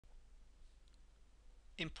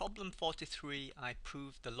In problem 43, I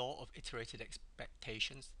proved the law of iterated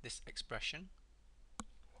expectations, this expression,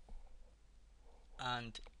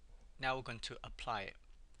 and now we're going to apply it.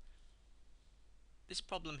 This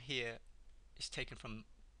problem here is taken from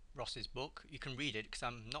Ross's book. You can read it because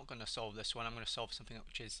I'm not going to solve this one. I'm going to solve something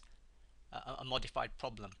which is a modified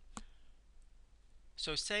problem.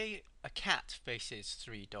 So say a cat faces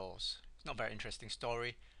 3 doors. It's not a very interesting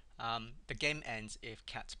story. The game ends if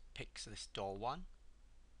cat picks this door 1,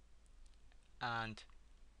 and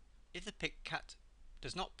if the cat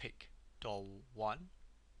does not pick door 1,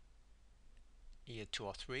 either 2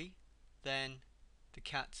 or 3, then the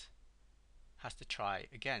cat has to try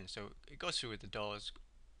again. So it goes through the doors,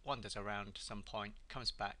 wanders around some point,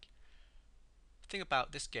 comes back. The thing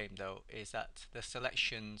about this game though is that the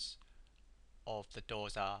selections of the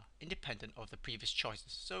doors are independent of the previous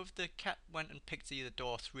choices. So if the cat went and picked either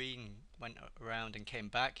door 3 and went around and came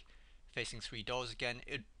back facing 3 doors again,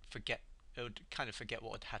 it would kind of forget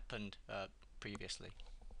what had happened previously.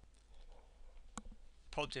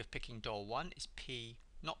 Probability of picking door 1 is P,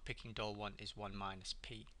 not picking door 1 is 1 minus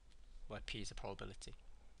P, where P is the probability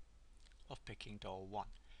of picking door 1.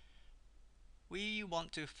 We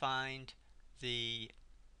want to find the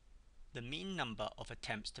mean number of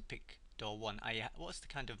attempts to pick door 1, i.e. what's the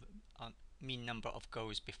kind of mean number of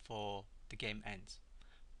goes before the game ends.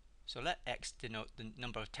 So let X denote the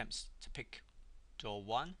number of attempts to pick door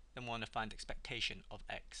 1, then we want to find the expectation of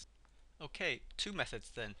X. Okay, two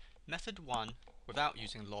methods then. Method 1, without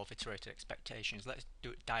using the law of iterated expectations, let's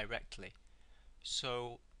do it directly.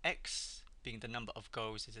 So X being the number of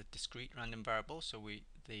goes is a discrete random variable, so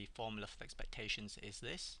the formula for the expectations is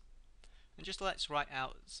this. And just let's write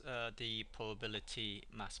out the probability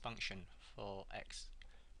mass function for X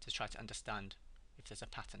to try to understand if there's a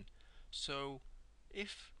pattern. So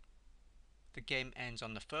if the game ends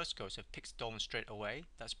on the first go, so if it picks door 1 straight away,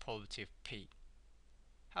 that's probability of P.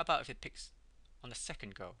 How about if it picks on the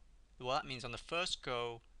second go? Well, that means on the first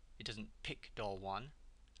go it doesn't pick door 1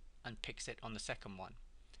 and picks it on the second one.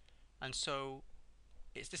 And so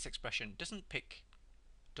it's this expression, doesn't pick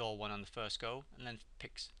door 1 on the first go and then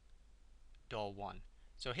picks door 1.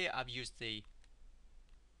 So here I've used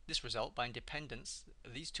this result by independence.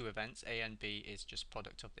 These two events, A and B, is just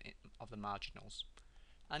product of the marginals.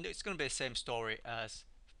 And it's going to be the same story as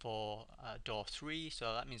for door 3,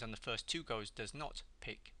 so that means on the first 2 goes does not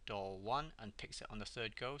pick door 1 and picks it on the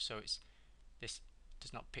third go, so this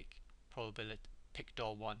does not pick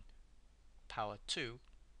door 1 power 2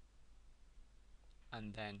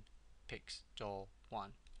 and then picks door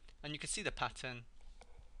 1. And you can see the pattern.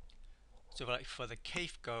 So like for the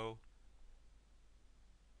kth go,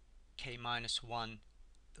 k minus 1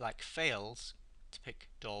 like fails to pick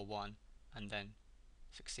door 1 and then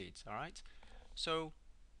succeeds. Alright, so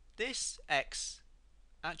this X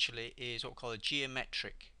actually is what we call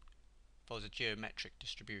follows a geometric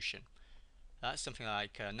distribution. That's something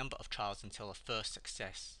like a number of trials until a first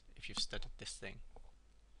success, if you've studied this thing.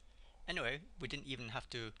 Anyway, we don't have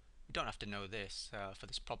to know this for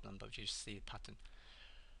this problem, but you just see the pattern.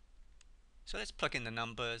 So let's plug in the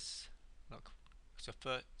numbers. Look,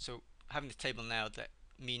 so having the table now, that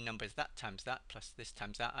mean number is that times that plus this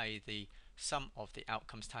times that, i.e. the sum of the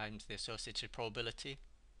outcomes times the associated probability.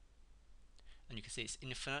 And you can see it's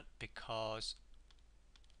infinite because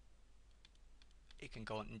it can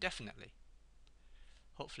go on indefinitely.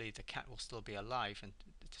 Hopefully the cat will still be alive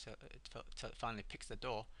until it finally picks the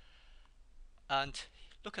door. And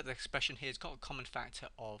look at the expression here, it's got a common factor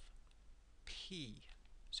of P.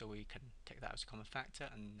 So we can take that as a common factor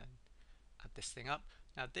and then add this thing up.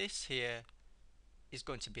 Now this here is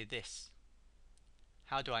going to be this.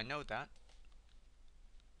 How do I know that?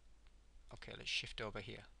 Okay, let's shift over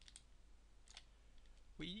here.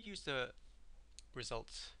 We use the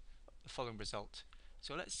following result.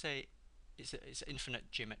 So let's say it's an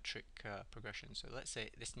infinite geometric progression. So let's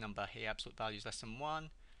say this number here, absolute value is less than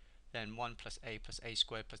 1, then 1 plus a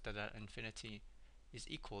squared plus da infinity is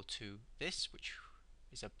equal to this, which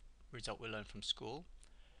is a result we learned from school.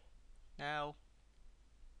 Now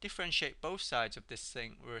differentiate both sides of this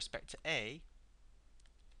thing with respect to a,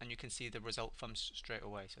 and you can see the result from straight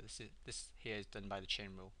away. So this here is done by the chain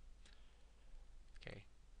rule. Okay,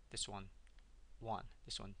 this one 1,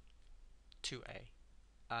 this one 2a,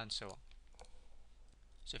 and so on.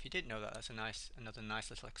 So if you didn't know that, that's another nice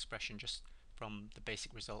little expression just from the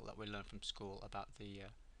basic result that we learned from school about the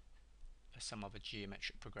sum of a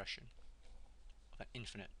geometric progression, of an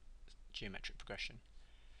infinite geometric progression.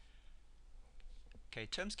 Okay,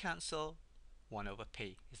 terms cancel, 1 over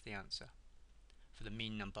p is the answer for the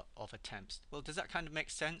mean number of attempts. Well, does that kind of make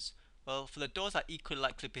sense? Well, for the doors that are equally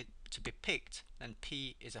likely to be picked, then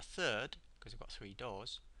P is a third, because we've got 3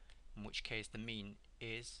 doors, in which case the mean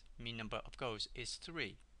number of goes is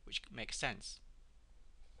 3, which makes sense.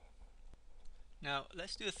 Now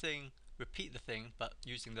let's do the thing, repeat the thing, but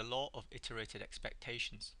using the law of iterated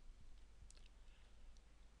expectations.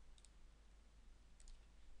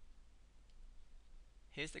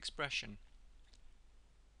 Here's the expression.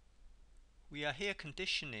 We are here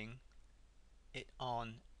conditioning it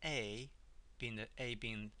on A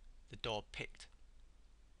being the door picked.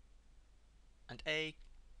 And A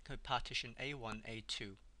could partition A1,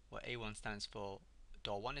 A2, where A1 stands for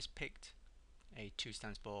door 1 is picked, A2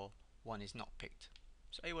 stands for 1 is not picked.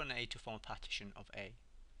 So A1 and A2 form a partition of A.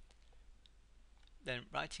 Then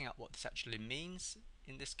writing out what this actually means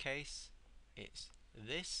in this case, it's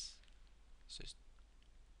this. So it's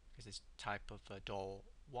this type of door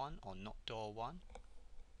 1 or not door 1.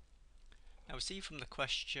 Now we see from the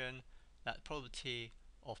question that the probability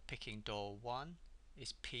of picking door 1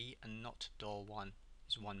 is P and not door 1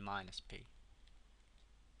 is 1 minus P.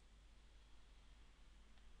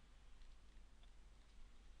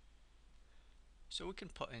 So we can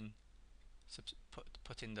put in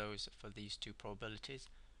those for these two probabilities.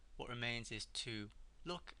 What remains is to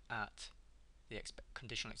look at the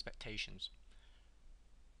conditional expectations.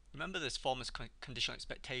 Remember this form as conditional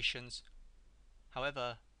expectations.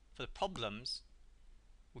 However, for the problems,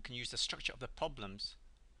 we can use the structure of the problems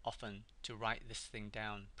often to write this thing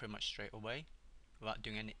down pretty much straight away without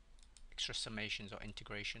doing any extra summations or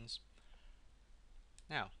integrations.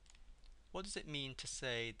 Now, what does it mean to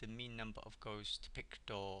say the mean number of goes to pick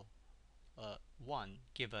door 1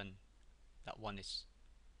 given that 1 is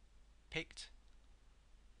picked?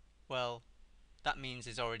 Well, that means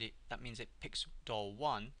it picks door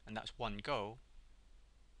 1 and that's 1 go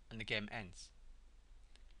and the game ends.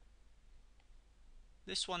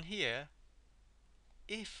 This one here,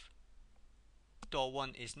 if door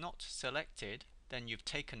 1 is not selected, then you've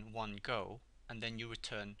taken 1 go and then you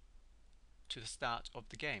return to the start of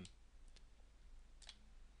the game.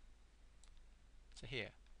 So here,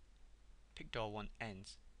 pick door 1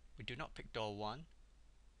 ends. We do not pick door 1.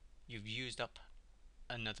 You've used up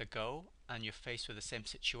another go and you're faced with the same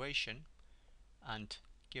situation, and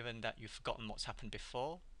given that you've forgotten what's happened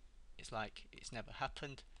before, it's like it's never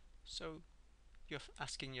happened, so you're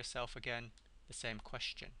asking yourself again the same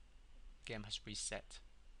question. The game has reset.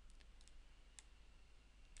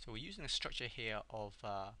 So we're using a structure here of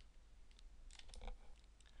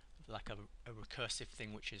like a recursive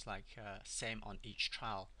thing, which is like same on each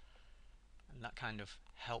trial, and that kind of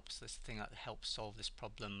helps solve this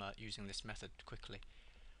problem using this method quickly.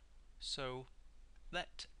 So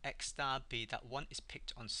let x star be that 1 is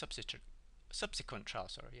picked on subsequent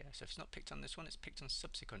trials. So if it's not picked on this one, it's picked on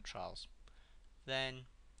subsequent trials. Then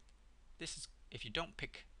this is, if you don't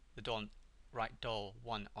pick the right door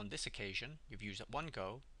 1 on this occasion, you've used up 1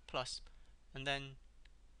 go plus, and then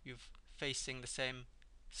you're facing the same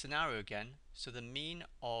scenario again. So the mean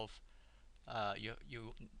of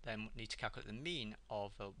you then need to calculate the mean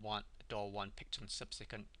of door 1 picked on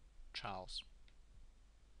subsequent trials.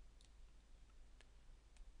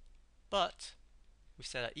 But we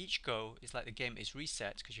said that each go is like the game is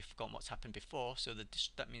reset because you've forgotten what's happened before, so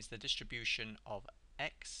that means the distribution of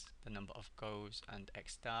x, the number of goes, and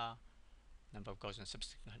x star, number of goes and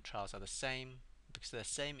subsequent trials, are the same. Because they're the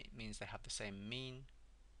same, it means they have the same mean.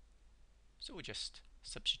 So we'll just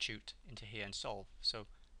substitute into here and solve. So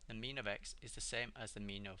the mean of x is the same as the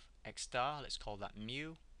mean of x star. Let's call that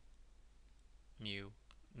mu.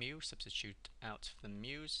 Mu, substitute out the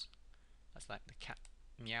mu's. That's like the cat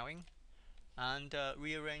meowing. And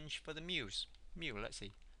rearrange for the mu's. Let's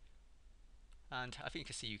see. And I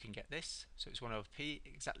think you can get this. So it's 1 over p,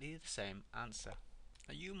 exactly the same answer.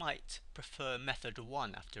 Now you might prefer method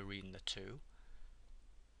 1 after reading the 2,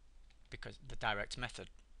 because the direct method.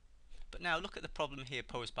 But now look at the problem here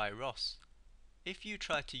posed by Ross. If you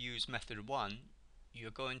try to use method 1,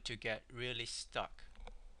 you're going to get really stuck.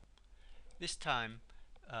 This time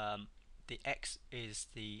the x is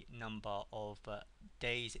the number of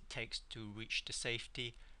days it takes to reach to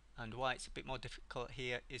safety, and why it's a bit more difficult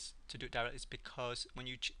here is to do it directly is because when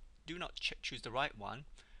you do not choose the right one,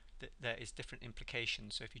 there is different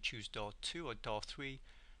implications. So if you choose door 2 or door 3,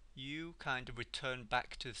 you kind of return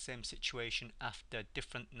back to the same situation after a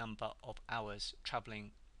different number of hours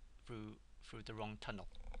traveling through the wrong tunnel.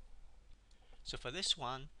 So for this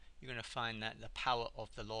one, you're going to find that the power of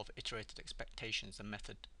the law of iterated expectations, the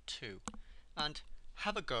method 2, and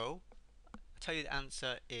have a go. I'll tell you the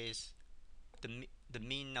answer is the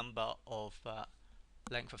mean number of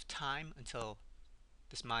length of time until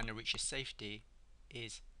this miner reaches safety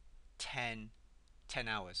is 10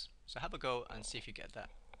 hours. So have a go and see if you get that.